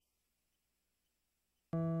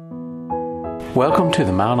Welcome to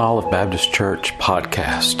the Mount Olive Baptist Church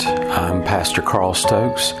podcast. I'm Pastor Carl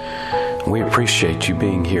Stokes. We appreciate you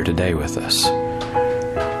being here today with us.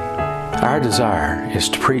 Our desire is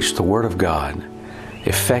to preach the Word of God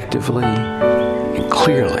effectively and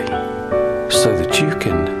clearly so that you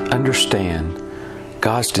can understand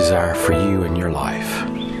God's desire for you in your life.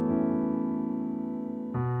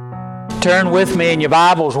 Turn with me in your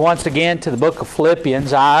Bibles once again to the book of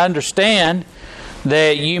Philippians. I understand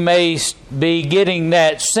that you may be getting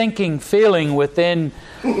that sinking feeling within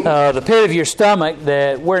the pit of your stomach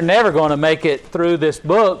that we're never going to make it through this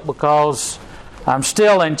book because I'm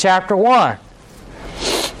still in chapter 1.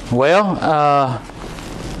 Well,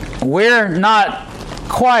 we're not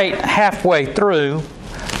quite halfway through,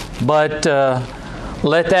 but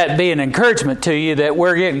let that be an encouragement to you that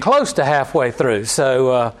we're getting close to halfway through.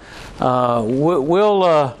 So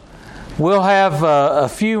we'll have a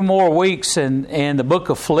few more weeks in the book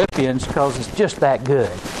of Philippians because it's just that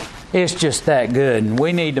good. It's just that good. And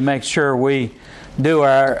we need to make sure we do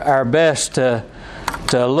our best to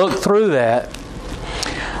look through that.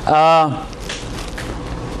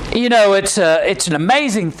 It's an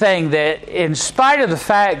amazing thing that in spite of the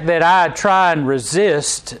fact that I try and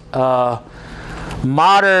resist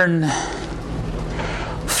modern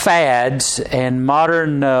fads and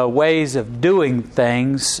modern ways of doing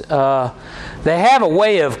things, they have a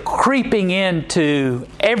way of creeping into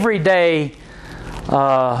everyday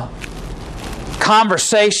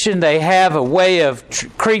conversation. They have a way of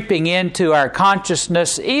creeping into our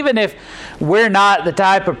consciousness, even if we're not the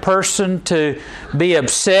type of person to be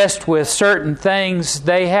obsessed with certain things.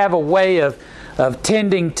 They have a way of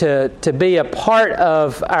tending to be a part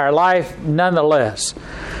of our life nonetheless.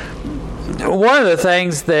 One of the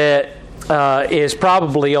things that is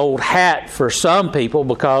probably old hat for some people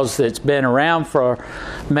because it's been around for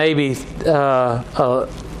maybe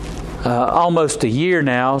almost a year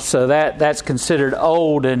now, so that's considered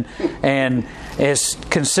old and is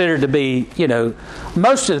considered to be,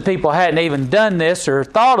 most of the people hadn't even done this or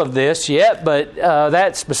thought of this yet, but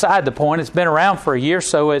that's beside the point. It's been around for a year,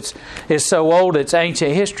 so it's so old it's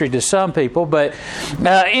ancient history to some people. But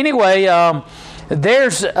anyway,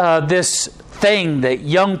 there's this thing that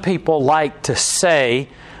young people like to say,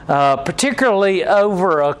 particularly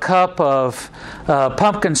over a cup of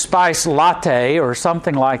pumpkin spice latte or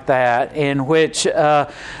something like that, in which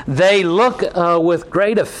they look with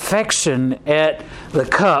great affection at the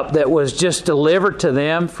cup that was just delivered to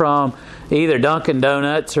them from either Dunkin'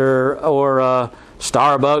 Donuts or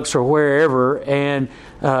Starbucks or wherever, and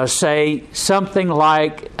say something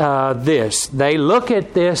like this. They look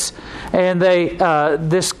at this and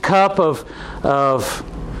this cup of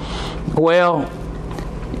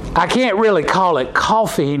I can't really call it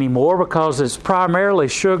coffee anymore because it's primarily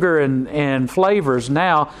sugar and flavors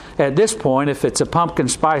now at this point if it's a pumpkin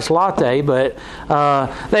spice latte. But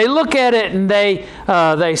they look at it and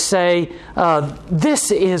they say,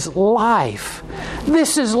 this is life.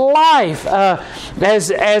 This is life.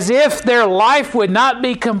 As if their life would not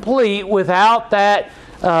be complete without that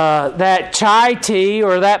chai tea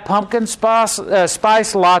or that pumpkin spice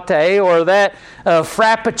latte or that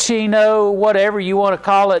frappuccino, whatever you want to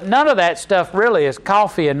call it. None of that stuff really is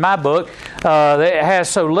coffee in my book. It has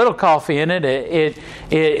so little coffee in it.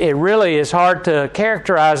 It really is hard to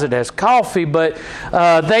characterize it as coffee. But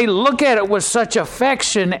they look at it with such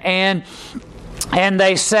affection and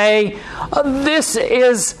they say, "This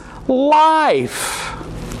is life."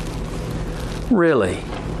 Really,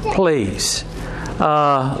 please.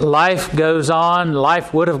 Life goes on.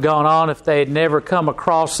 Life would have gone on if they had never come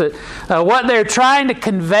across it. What they're trying to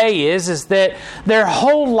convey is that their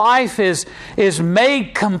whole life is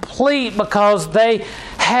made complete because they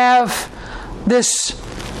have this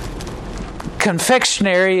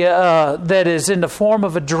confectionery that is in the form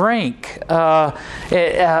of a drink.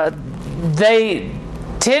 They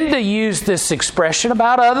tend to use this expression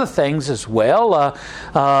about other things as well.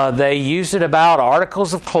 They use it about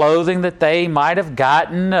articles of clothing that they might have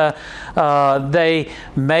gotten. They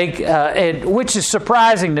make, which is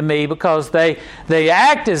surprising to me because they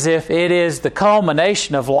act as if it is the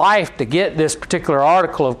culmination of life to get this particular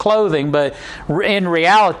article of clothing, but in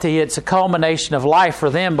reality it's a culmination of life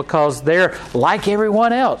for them because they're like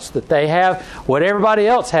everyone else, that they have what everybody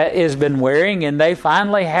else has been wearing and they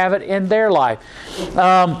finally have it in their life.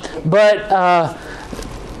 But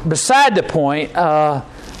beside the point,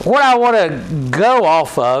 what I want to go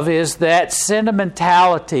off of is that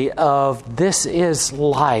sentimentality of this is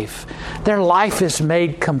life. Their life is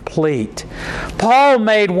made complete. Paul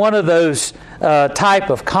made one of those type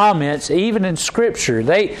of comments even in Scripture.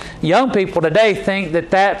 Young people today think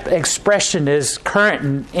that expression is current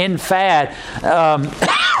and in fad,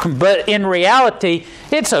 but in reality,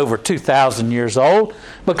 it's over 2,000 years old,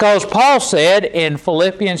 because Paul said in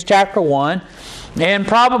Philippians chapter 1, and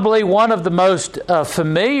probably one of the most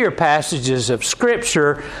familiar passages of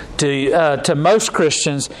Scripture to most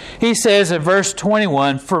Christians, he says in verse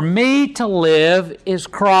 21, "For me to live is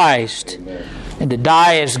Christ, and to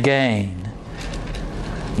die is gain.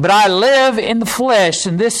 But I live in the flesh,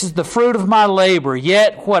 and this is the fruit of my labor.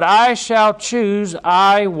 Yet what I shall choose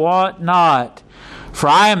I want not. For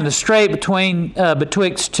I am in the strait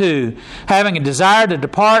betwixt two, having a desire to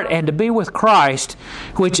depart and to be with Christ,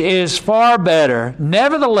 which is far better.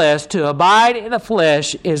 Nevertheless, to abide in the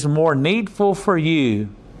flesh is more needful for you.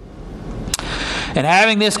 And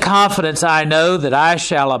having this confidence, I know that I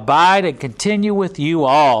shall abide and continue with you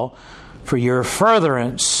all for your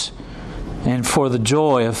furtherance and for the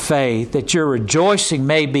joy of faith, that your rejoicing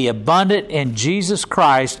may be abundant in Jesus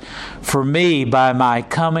Christ for me by my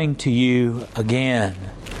coming to you again."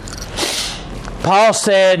 Paul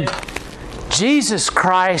said, Jesus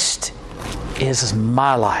Christ is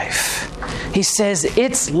my life. He says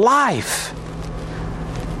it's life.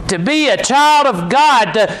 To be a child of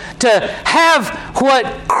God, to have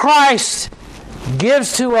what Christ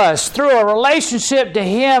gives to us through a relationship to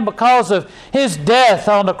Him because of His death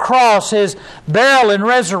on the cross, His burial and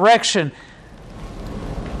resurrection.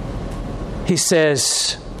 He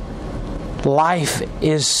says, life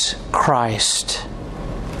is Christ.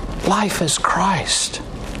 Life is Christ.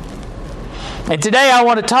 And today I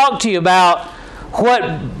want to talk to you about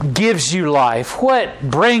what gives you life, what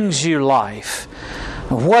brings you life,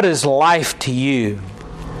 what is life to you.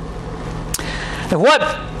 And what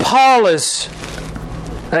Paul is...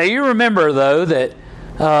 Now you remember, though, that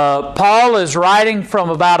Paul is writing from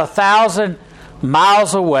about 1,000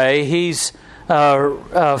 miles away. He's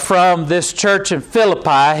from this church in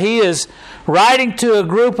Philippi. He is writing to a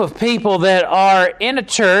group of people that are in a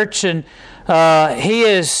church, and he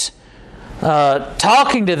is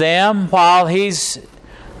talking to them while he's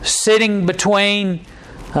sitting between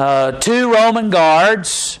two Roman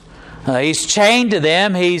guards. He's chained to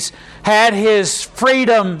them. He's had his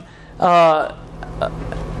freedom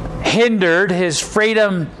hindered, his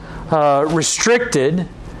freedom restricted.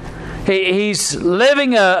 He's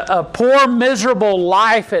living a poor, miserable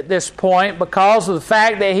life at this point because of the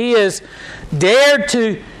fact that he has dared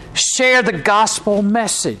to share the gospel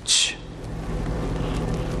message.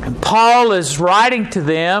 And Paul is writing to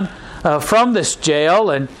them from this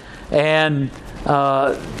jail, and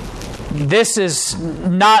this is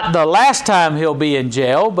not the last time he'll be in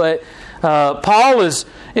jail, but Paul is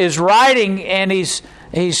writing, and he's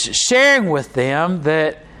sharing with them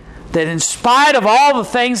that in spite of all the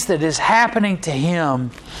things that is happening to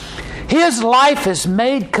him, his life is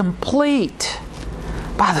made complete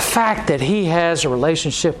by the fact that he has a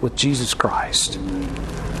relationship with Jesus Christ.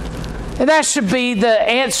 And that should be the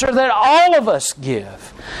answer that all of us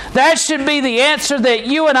give. That should be the answer that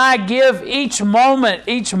you and I give each moment,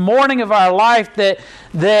 each morning of our life,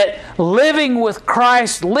 that living with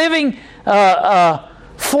Christ, living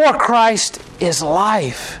for Christ is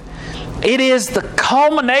life. It is the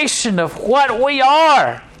culmination of what we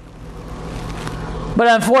are. But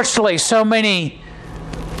unfortunately, so many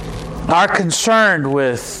are concerned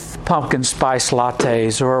with pumpkin spice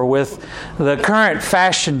lattes, or with the current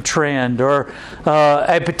fashion trend, or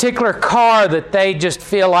a particular car that they just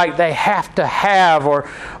feel like they have to have, or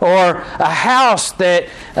a house that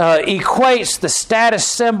equates the status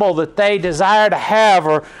symbol that they desire to have,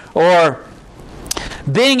 or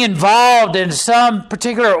being involved in some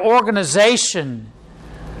particular organization.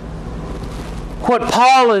 What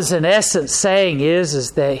Paul is in essence saying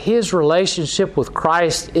is that his relationship with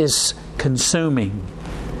Christ is consuming.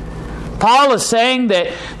 Paul is saying that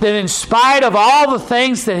in spite of all the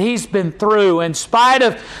things that he's been through, in spite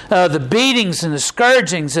of the beatings and the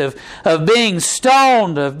scourgings of being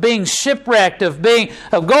stoned, of being shipwrecked, of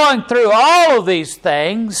going through all of these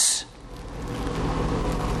things,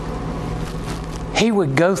 he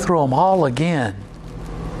would go through them all again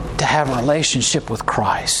to have a relationship with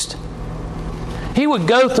Christ. He would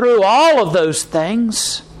go through all of those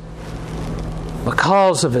things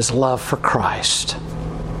because of his love for Christ.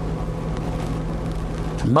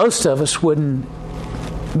 Most of us wouldn't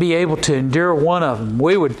be able to endure one of them.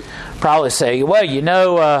 We would probably say, well,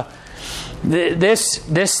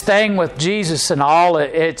 this thing with Jesus and all,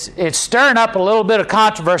 it's stirring up a little bit of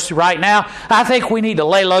controversy right now. I think we need to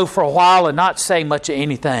lay low for a while and not say much of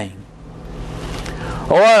anything.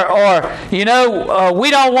 Or we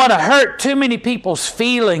don't want to hurt too many people's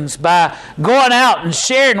feelings by going out and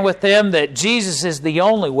sharing with them that Jesus is the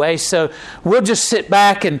only way, so we'll just sit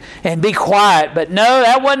back and be quiet. But no,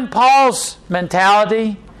 that wasn't Paul's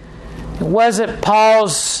mentality. It wasn't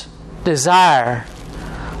Paul's desire.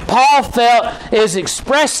 Paul is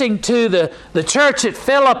expressing to the church at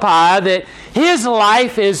Philippi that his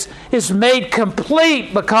life is made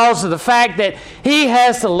complete because of the fact that he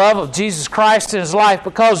has the love of Jesus Christ in his life,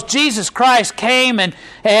 because Jesus Christ came and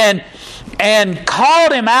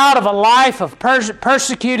called him out of a life of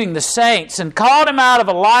persecuting the saints, and called him out of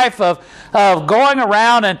a life of going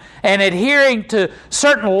around and adhering to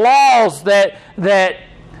certain laws that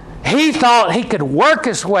he thought he could work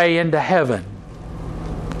his way into heaven.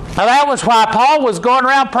 Now, that was why Paul was going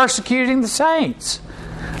around persecuting the saints,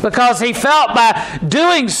 because he felt by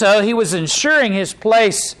doing so he was ensuring his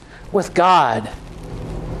place with God.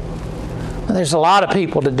 There's a lot of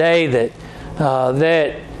people today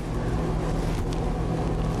that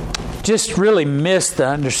just really miss the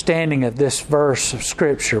understanding of this verse of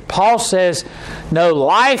Scripture. Paul says, "No,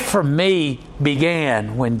 life for me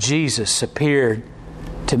began when Jesus appeared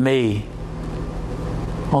to me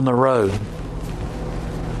on the road."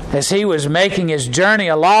 As he was making his journey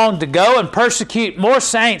along to go and persecute more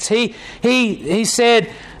saints, he said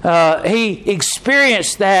he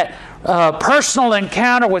experienced that personal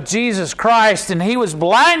encounter with Jesus Christ, and he was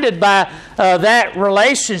blinded by that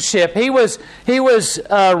relationship. He was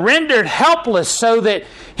rendered helpless so that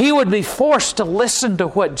he would be forced to listen to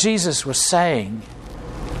what Jesus was saying,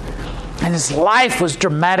 and his life was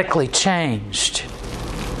dramatically changed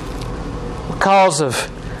because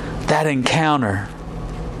of that encounter.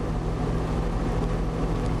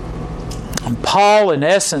 And Paul, in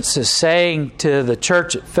essence, is saying to the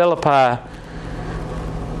church at Philippi,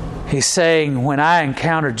 he's saying, when I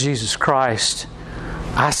encountered Jesus Christ,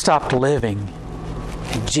 I stopped living,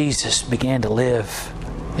 and Jesus began to live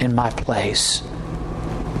in my place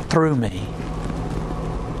through me.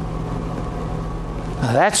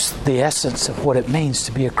 Now, that's the essence of what it means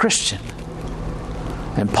to be a Christian.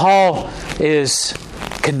 And Paul is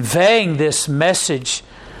conveying this message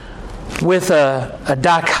with a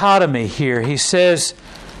dichotomy here. He says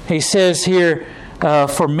here,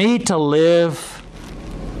 for me to live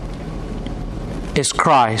is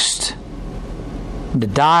Christ, to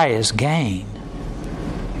die is gain.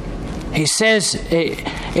 He says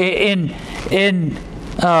in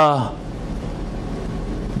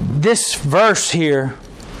this verse here,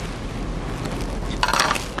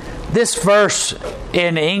 this verse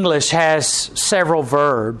in English has several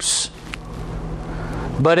verbs,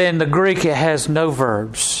 but in the Greek it has no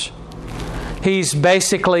verbs. He's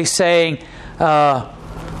basically saying, for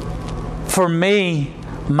me,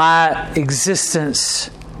 my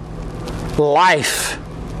existence, life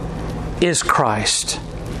is Christ.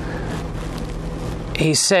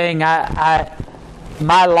 He's saying,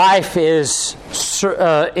 my life is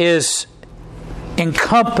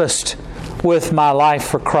encompassed with my life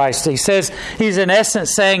for Christ. He says, he's in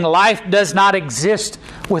essence saying, life does not exist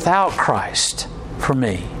without Christ for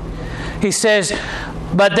me. He says,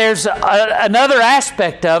 but there's another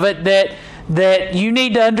aspect of it that you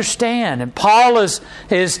need to understand. And Paul is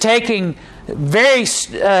taking very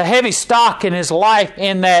heavy stock in his life,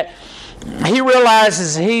 in that he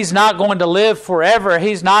realizes he's not going to live forever.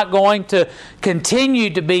 He's not going to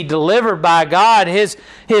continue to be delivered by God. His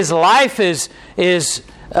life is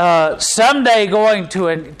someday going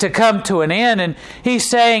to come to an end. And he's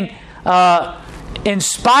saying, in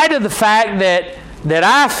spite of the fact that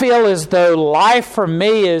I feel as though life for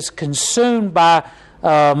me is consumed by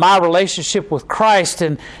my relationship with Christ,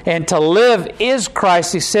 and to live is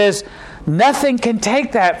Christ, he says, nothing can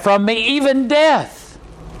take that from me, even death.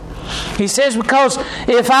 He says, because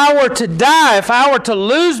if I were to die, if I were to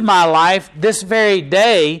lose my life this very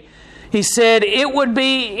day, he said, it would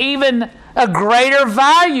be even a greater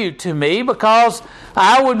value to me, because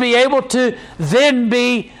I would be able to then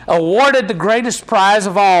be awarded the greatest prize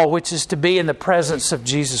of all, which is to be in the presence of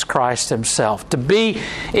Jesus Christ Himself, to be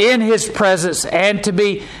in His presence, and to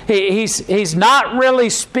be, he's not really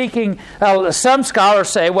speaking, some scholars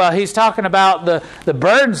say, well, he's talking about the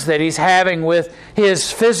burdens that he's having with his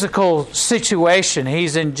physical situation.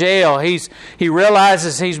 He's in jail. He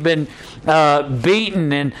realizes he's been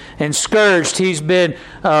beaten and scourged. He's been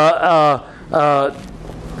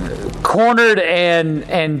cornered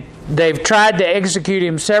and they've tried to execute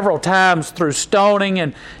him several times through stoning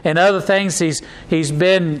and other things. He's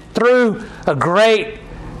been through a great,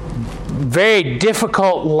 very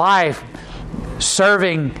difficult life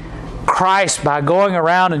serving Christ by going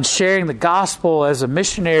around and sharing the gospel as a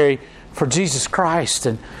missionary for Jesus Christ.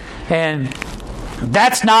 And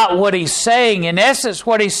that's not what he's saying. In essence,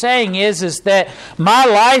 what he's saying is that my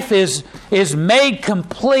life is made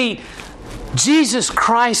complete. Jesus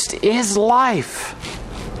Christ is life,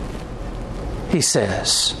 he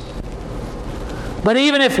says. But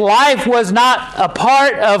even if life was not a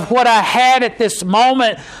part of what I had at this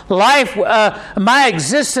moment, my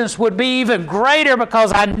existence would be even greater,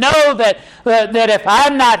 because I know that if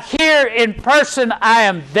I'm not here in person, I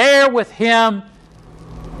am there with Him.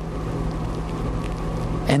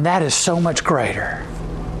 And that is so much greater.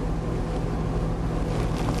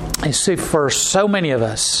 You see, for so many of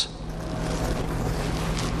us,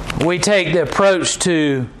 we take the approach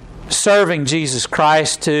to serving Jesus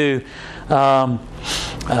Christ to,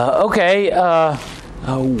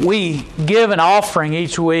 we give an offering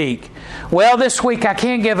each week. Well, this week I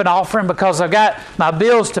can't give an offering because I've got my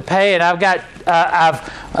bills to pay, and I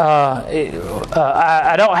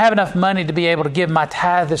don't have enough money to be able to give my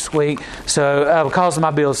tithe this week. So because of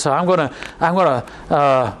my bills, so I'm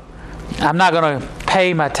not going to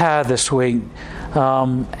pay my tithe this week.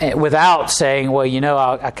 Without saying,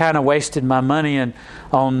 well, I kind of wasted my money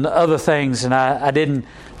on other things, and I didn't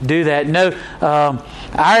do that. No,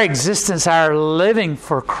 our existence, our living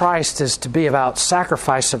for Christ is to be about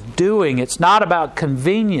sacrifice of doing. It's not about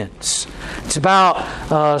convenience. It's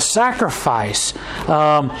about sacrifice.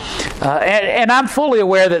 And I'm fully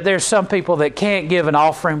aware that there's some people that can't give an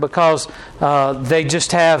offering because they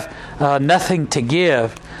just have nothing to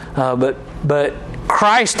give. But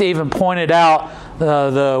Christ even pointed out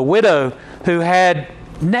the widow who had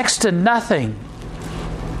next to nothing,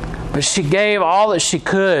 but she gave all that she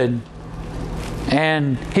could.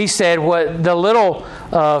 And He said, what the little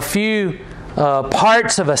few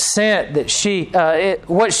parts of a cent that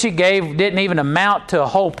what she gave didn't even amount to a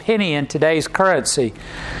whole penny in today's currency.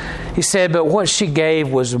 He said, but what she gave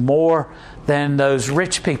was more than those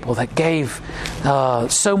rich people that gave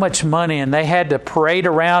so much money, and they had to parade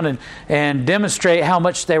around and demonstrate how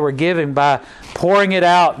much they were giving by pouring it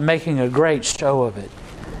out and making a great show of it.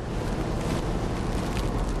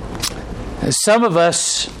 Some of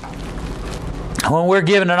us, when we're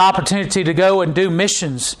given an opportunity to go and do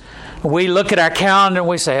missions, we look at our calendar and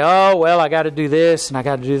we say, oh, well, I got to do this, and I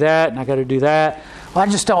got to do that, and I got to do that. Well, I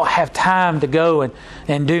just don't have time to go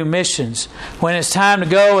and do missions. When it's time to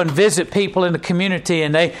go and visit people in the community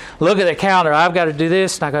and they look at their calendar, I've got to do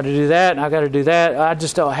this, and I've got to do that, and I've got to do that. I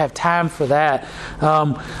just don't have time for that.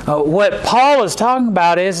 What Paul is talking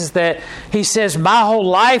about is that he says, my whole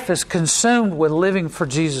life is consumed with living for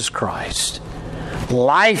Jesus Christ.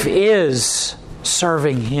 Life is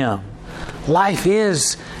serving Him. Life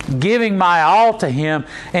is giving my all to Him.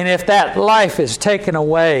 And if that life is taken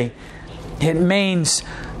away, it means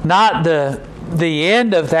not the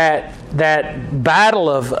end of that battle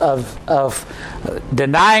of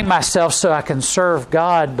denying myself so I can serve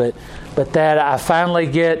God, but that I finally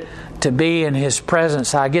get to be in His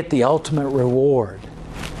presence. I get the ultimate reward.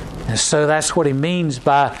 And so that's what he means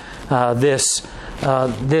by this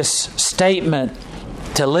statement: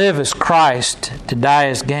 to live as Christ, to die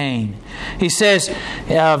as gain. He says,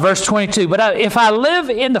 verse 22, but if I live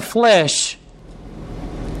in the flesh,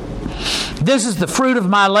 this is the fruit of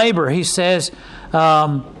my labor. He says,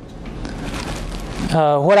 what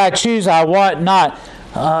I choose I want not.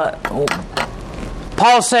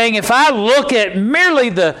 Paul's saying, if I look at merely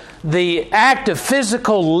the act of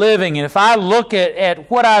physical living, and if I look at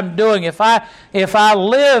what I'm doing, if I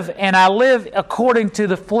live and I live according to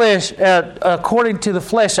the flesh,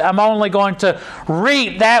 I'm only going to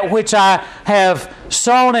reap that which I have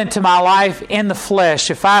sown into my life in the flesh.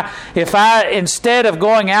 If I instead of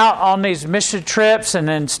going out on these mission trips and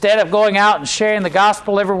instead of going out and sharing the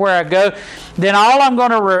gospel everywhere I go, then all I'm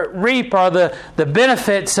going to reap are the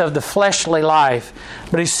benefits of the fleshly life.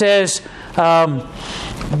 But he says,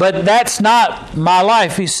 but that's not my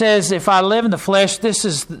life. He says, if I live in the flesh, this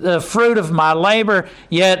is the fruit of my labor,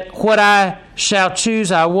 yet what I shall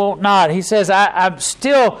choose I won't not. He says, I'm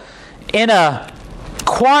still in a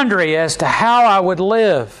quandary as to how I would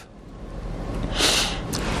live.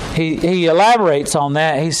 He elaborates on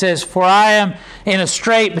that. He says, for I am in a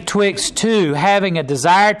strait betwixt two, having a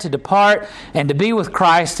desire to depart and to be with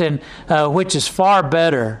Christ, and which is far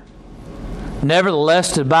better.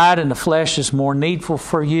 Nevertheless, to abide in the flesh is more needful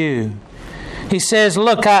for you. He says,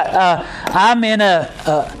 look, I'm in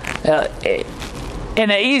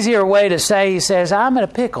in an easier way to say, he says, I'm in a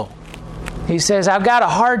pickle. He says, I've got a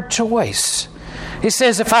hard choice. He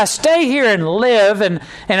says, if I stay here and live, and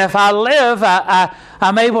if I live,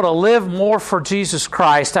 I'm able to live more for Jesus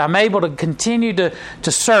Christ. I'm able to continue to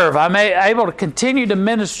serve. I'm able to continue to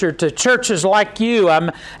minister to churches like you.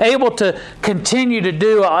 I'm able to continue to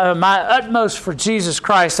do my utmost for Jesus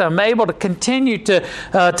Christ. I'm able to continue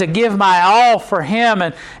to give my all for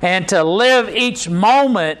Him and to live each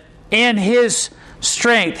moment in His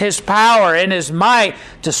strength, His power, and His might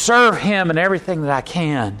to serve Him in everything that I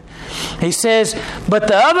can. He says, but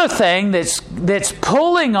the other thing that's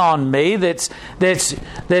pulling on me, that's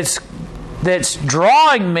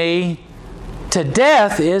drawing me to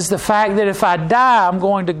death is the fact that if I die, I'm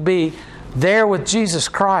going to be there with Jesus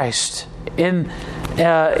Christ. In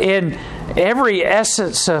every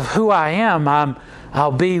essence of who I am,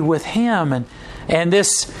 I'll be with Him. And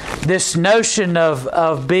this notion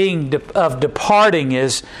of departing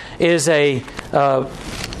is a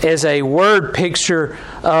word picture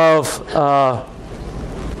of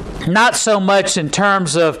not so much in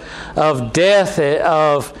terms of death,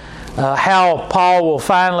 of how Paul will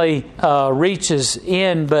finally reach his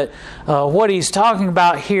end, but what he's talking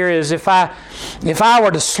about here is if I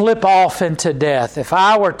were to slip off into death, if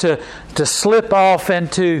I were to slip off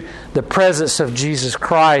into the presence of Jesus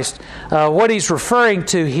Christ, what he's referring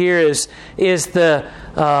to here is the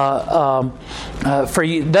for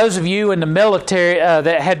you, those of you in the military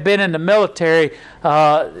that had been in the military,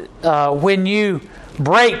 when you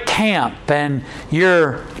break camp and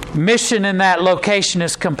your mission in that location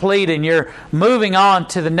is complete and you're moving on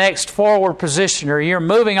to the next forward position or you're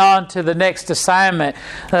moving on to the next assignment,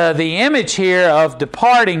 the image here of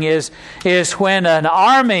departing is when an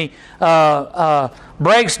army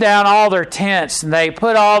breaks down all their tents and they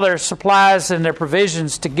put all their supplies and their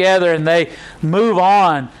provisions together and they move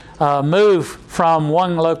on, move from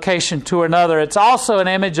one location to another. It's also an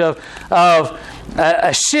image of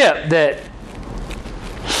a ship that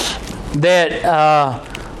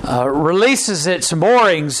releases its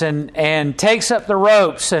moorings and takes up the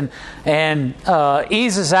ropes and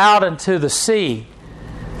eases out into the sea.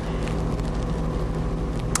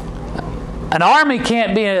 An army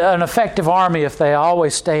can't be an effective army if they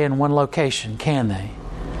always stay in one location, can they?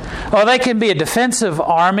 Well, they can be a defensive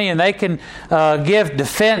army and they can give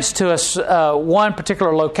defense to one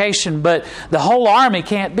particular location, but the whole army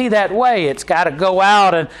can't be that way. It's got to go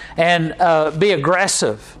out and be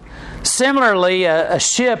aggressive. Similarly, a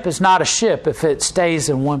ship is not a ship if it stays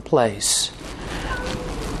in one place.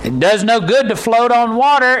 It does no good to float on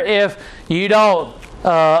water if you don't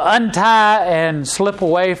untie and slip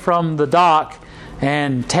away from the dock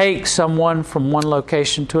and take someone from one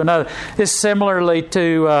location to another. It's similarly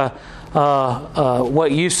to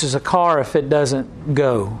what use is a car if it doesn't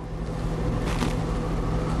go.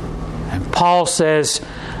 And Paul says,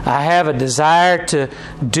 I have a desire to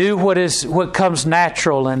do what comes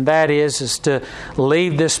natural, and that is to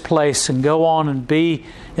leave this place and go on and be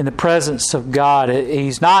in the presence of God.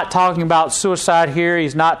 He's not talking about suicide here.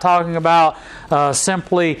 He's not talking about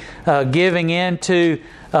simply giving in to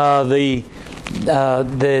the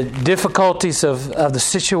difficulties of the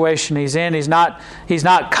situation he's in. He's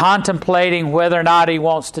not contemplating whether or not he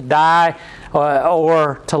wants to die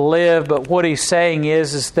or to live. But what he's saying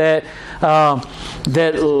is that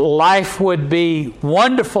that life would be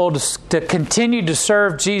wonderful to continue to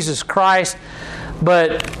serve Jesus Christ,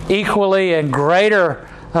 but equally and greater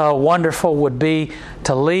wonderful would be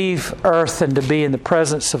to leave earth and to be in the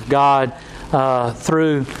presence of God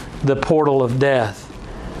through the portal of death.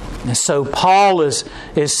 And so Paul is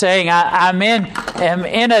saying, I'm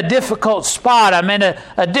in a difficult spot. I'm in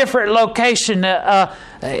a different location.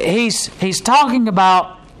 He's talking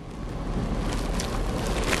about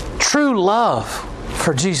true love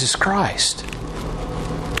for Jesus Christ.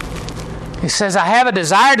 He says, I have a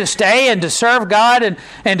desire to stay and to serve God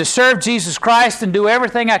and to serve Jesus Christ and do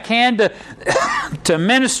everything I can to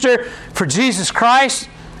minister for Jesus Christ.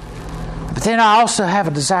 But then I also have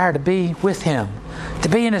a desire to be with Him, to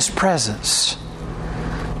be in His presence.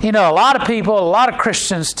 You know, a lot of people, a lot of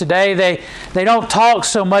Christians today, they don't talk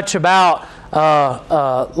so much about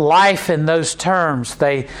life in those terms.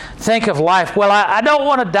 They think of life, well, I don't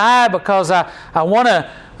want to die because I want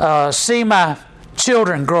to see my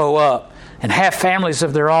children grow up and have families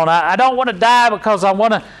of their own. I don't want to die because I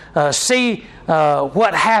want to see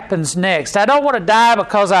what happens next. I don't want to die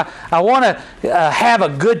because I want to have a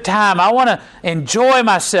good time. I want to enjoy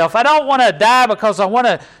myself. I don't want to die because I want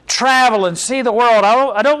to travel and see the world.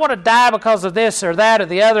 I don't want to die because of this or that or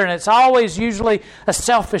the other. And it's always usually a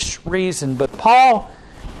selfish reason. But Paul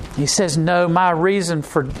He says, no, my reason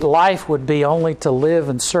for life would be only to live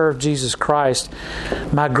and serve Jesus Christ.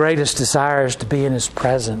 My greatest desire is to be in His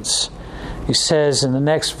presence. He says in the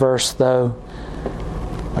next verse, though,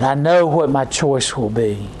 but I know what my choice will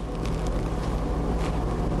be.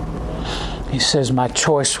 He says, my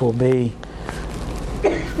choice will be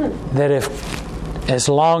that as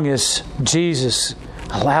long as Jesus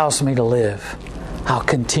allows me to live, I'll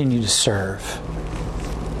continue to serve.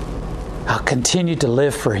 I'll continue to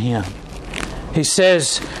live for Him. He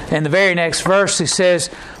says in the very next verse, he says,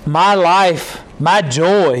 my life, my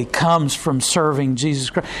joy comes from serving Jesus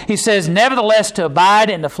Christ. He says, nevertheless, to abide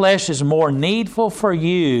in the flesh is more needful for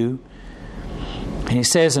you. And he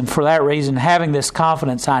says, and for that reason, having this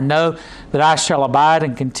confidence, I know that I shall abide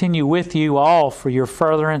and continue with you all for your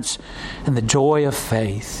furtherance and the joy of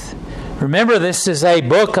faith. Remember, this is a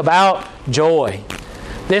book about joy.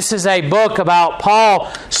 This is a book about Paul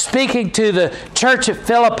speaking to the church at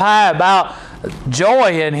Philippi about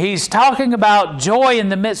joy, and he's talking about joy in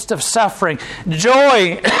the midst of suffering,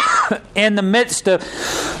 joy in the midst of,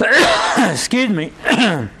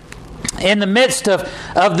 in the midst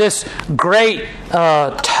of this great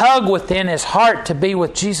tug within his heart to be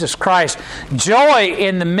with Jesus Christ, joy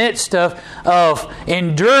in the midst of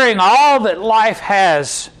enduring all that life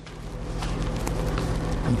has.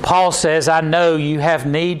 And Paul says, I know you have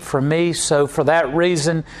need for me, so for that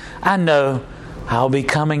reason, I know I'll be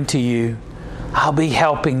coming to you. I'll be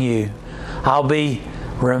helping you. I'll be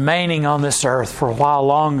remaining on this earth for a while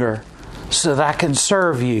longer so that I can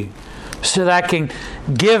serve you, so that I can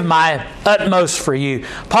give my utmost for you.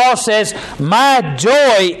 Paul says, my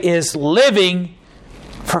joy is living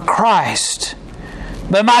for Christ.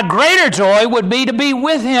 But my greater joy would be to be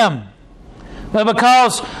with Him. But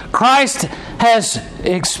because Christ has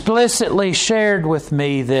explicitly shared with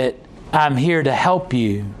me that I'm here to help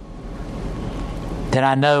you, then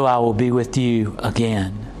I know I will be with you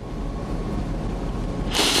again.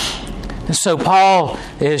 And so Paul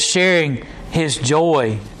is sharing his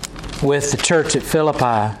joy with the church at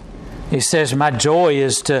Philippi. He says, my joy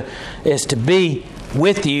is to be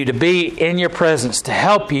with you, to be in your presence, to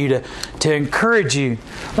help you, to encourage you.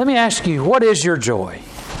 Let me ask you, what is your joy?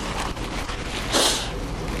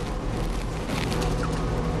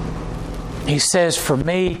 He says, for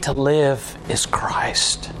me to live is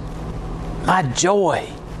Christ. My joy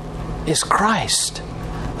is Christ,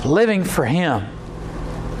 living for Him.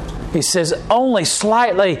 He says, only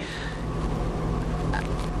slightly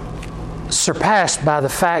surpassed by the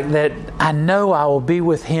fact that I know I will be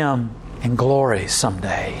with Him in glory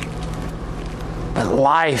someday. But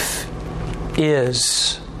life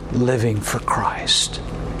is living for Christ.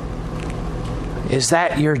 Is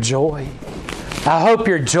that your joy? I hope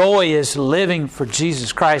your joy is living for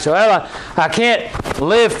Jesus Christ. Well, I can't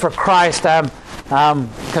live for Christ. I'm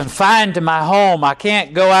confined to my home. I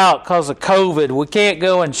can't go out because of COVID. We can't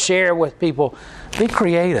go and share with people. Be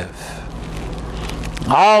creative.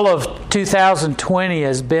 All of 2020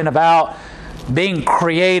 has been about being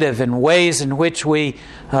creative in ways in which we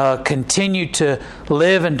continue to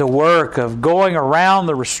live and to work, of going around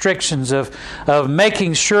the restrictions, of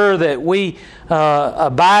making sure that we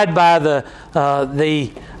abide by the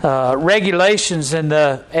regulations and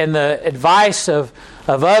the advice of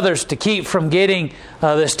others to keep from getting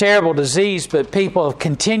this terrible disease. But people have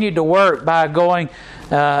continued to work by going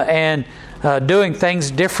and doing things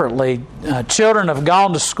differently. Children have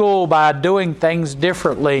gone to school by doing things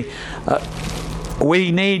differently.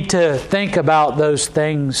 We need to think about those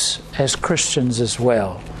things as Christians as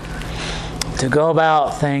well. To go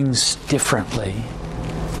about things differently.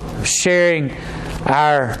 Sharing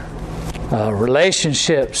our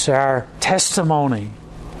relationships, our testimony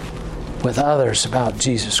with others about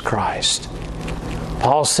Jesus Christ.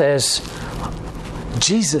 Paul says,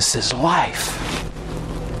 Jesus is life.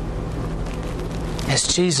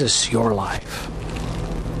 Is Jesus your life?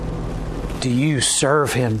 Do you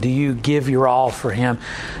serve Him? Do you give your all for Him?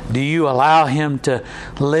 Do you allow Him to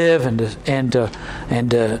live and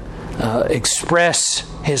to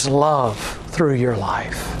express His love through your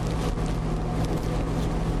life?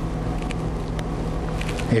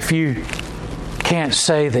 If you can't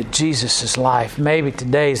say that Jesus is life, maybe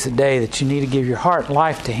today is the day that you need to give your heart and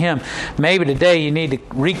life to Him. Maybe today you need to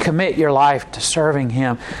recommit your life to serving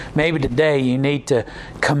Him. Maybe today you need to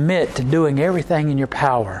commit to doing everything in your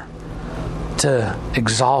power to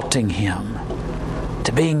exalting Him,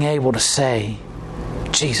 to being able to say,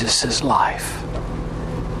 Jesus is life.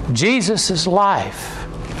 Jesus is life.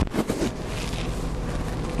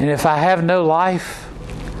 And if I have no life,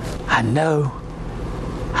 I know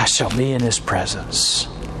I shall be in His presence.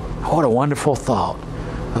 What a wonderful thought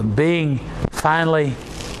of being finally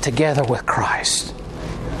together with Christ.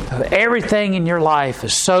 Everything in your life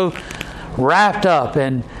is so wrapped up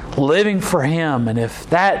in living for Him, and if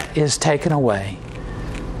that is taken away,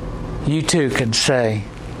 you too can say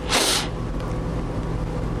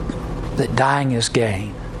that dying is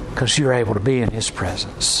gain because you're able to be in His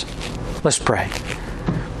presence. Let's pray.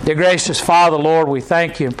 Dear gracious Father, Lord, we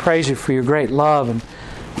thank You and praise You for Your great love, and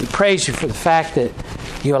we praise You for the fact that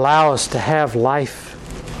You allow us to have life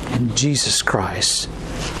in Jesus Christ.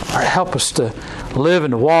 Lord, help us to live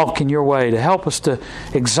and to walk in Your way, to help us to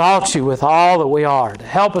exalt You with all that we are, to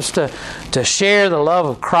help us to share the love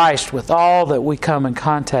of Christ with all that we come in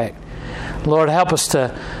contact. Lord, help us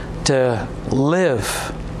to live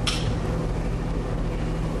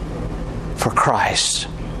for Christ.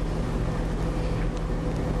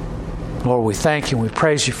 Lord, we thank You and we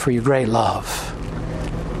praise You for Your great love,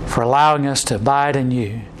 for allowing us to abide in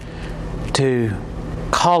You, to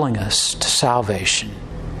calling us to salvation.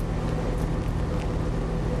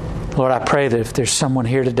 Lord, I pray that if there's someone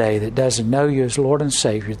here today that doesn't know You as Lord and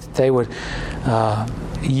Savior, that they would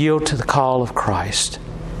yield to the call of Christ.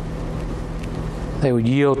 They would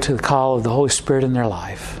yield to the call of the Holy Spirit in their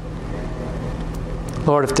life.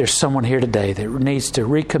 Lord, if there's someone here today that needs to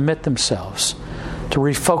recommit themselves, to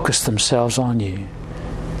refocus themselves on You,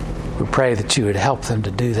 we pray that You would help them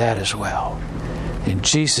to do that as well. In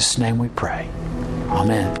Jesus' name we pray.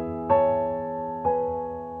 Amen.